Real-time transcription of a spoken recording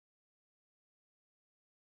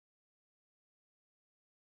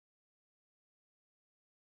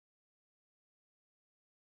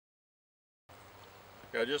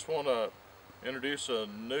I just want to introduce a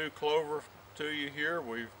new clover to you here.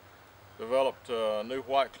 We've developed a new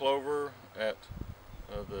white clover at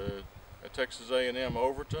Texas A&M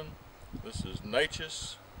Overton. This is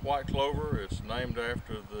Neches white clover. It's named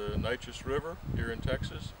after the Neches River here in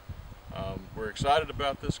Texas. We're excited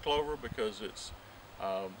about this clover because it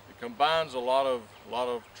combines a lot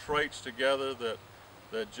of traits together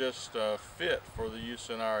that just fit for the use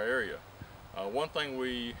in our area. One thing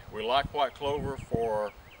we like white clover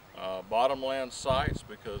for bottomland sites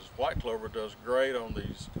because white clover does great on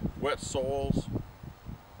these wet soils.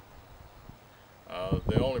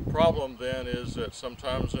 The only problem then is that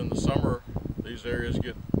sometimes in the summer these areas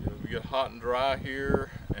get hot and dry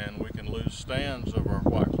here, and we can lose stands of our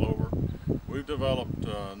white clover. We've developed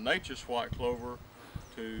Neches white clover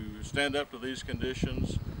to stand up to these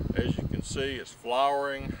conditions. As you can see, it's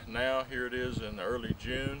flowering now. Here it is in early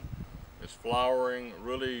June. It's flowering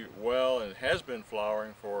really well, and it has been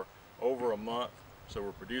flowering for over a month. So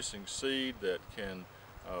we're producing seed that can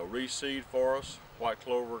reseed for us. White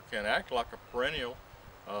clover can act like a perennial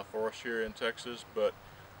for us here in Texas, but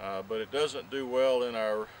it doesn't do well in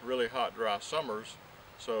our really hot, dry summers.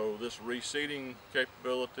 So this reseeding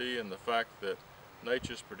capability and the fact that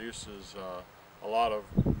Neches produces a lot of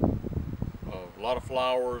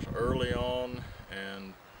flowers early on,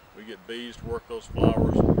 and we get bees to work those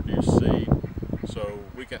flowers and produce seed. So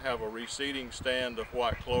we can have a reseeding stand of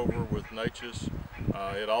white clover with Neches.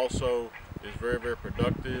 It also is very, very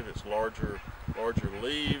productive. It's larger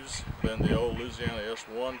leaves than the old Louisiana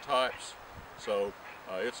S1 types. So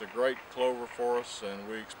it's a great clover for us, and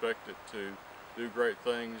we expect it to do great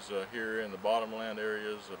things here in the bottomland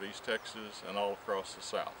areas of East Texas and all across the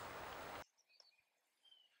South.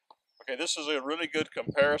 Okay, this is a really good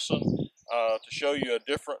comparison to show you a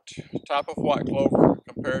different type of white clover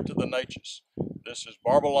compared to the Neches. This is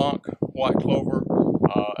Barbalanque white clover,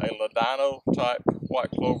 a ladino type white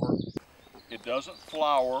clover. It doesn't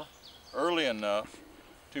flower early enough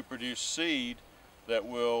to produce seed that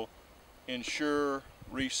will ensure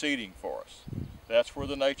reseeding for us. That's where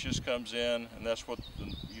the Neches comes in, and that's what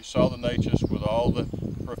you saw the Neches with all the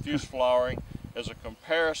profuse flowering. As a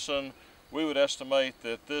comparison, we would estimate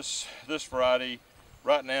that this variety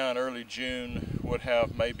right now in early June would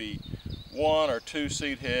have maybe 1 or 2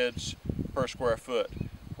 seed heads per square foot,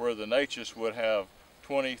 where the Neches would have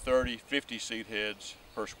 20, 30, 50 seed heads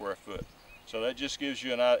per square foot. So that just gives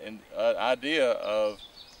you an idea of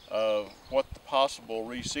what the possible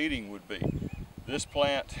reseeding would be. This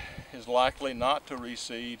plant is likely not to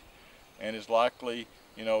reseed, and is likely,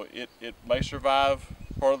 it may survive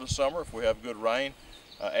part of the summer if we have good rain,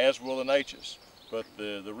 as will the Neches. But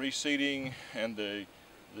the reseeding and the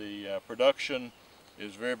production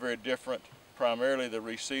is very, very different. Primarily the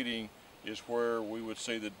reseeding is where we would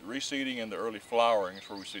see the reseeding, and the early flowering is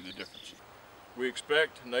where we see the difference. We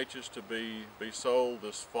expect Neches to be sold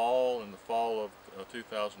this fall, in the fall of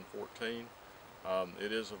 2014.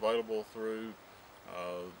 It is available through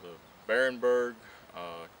the Barenberg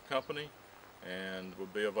company, and will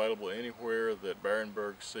be available anywhere that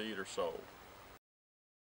Barenberg seed are sold.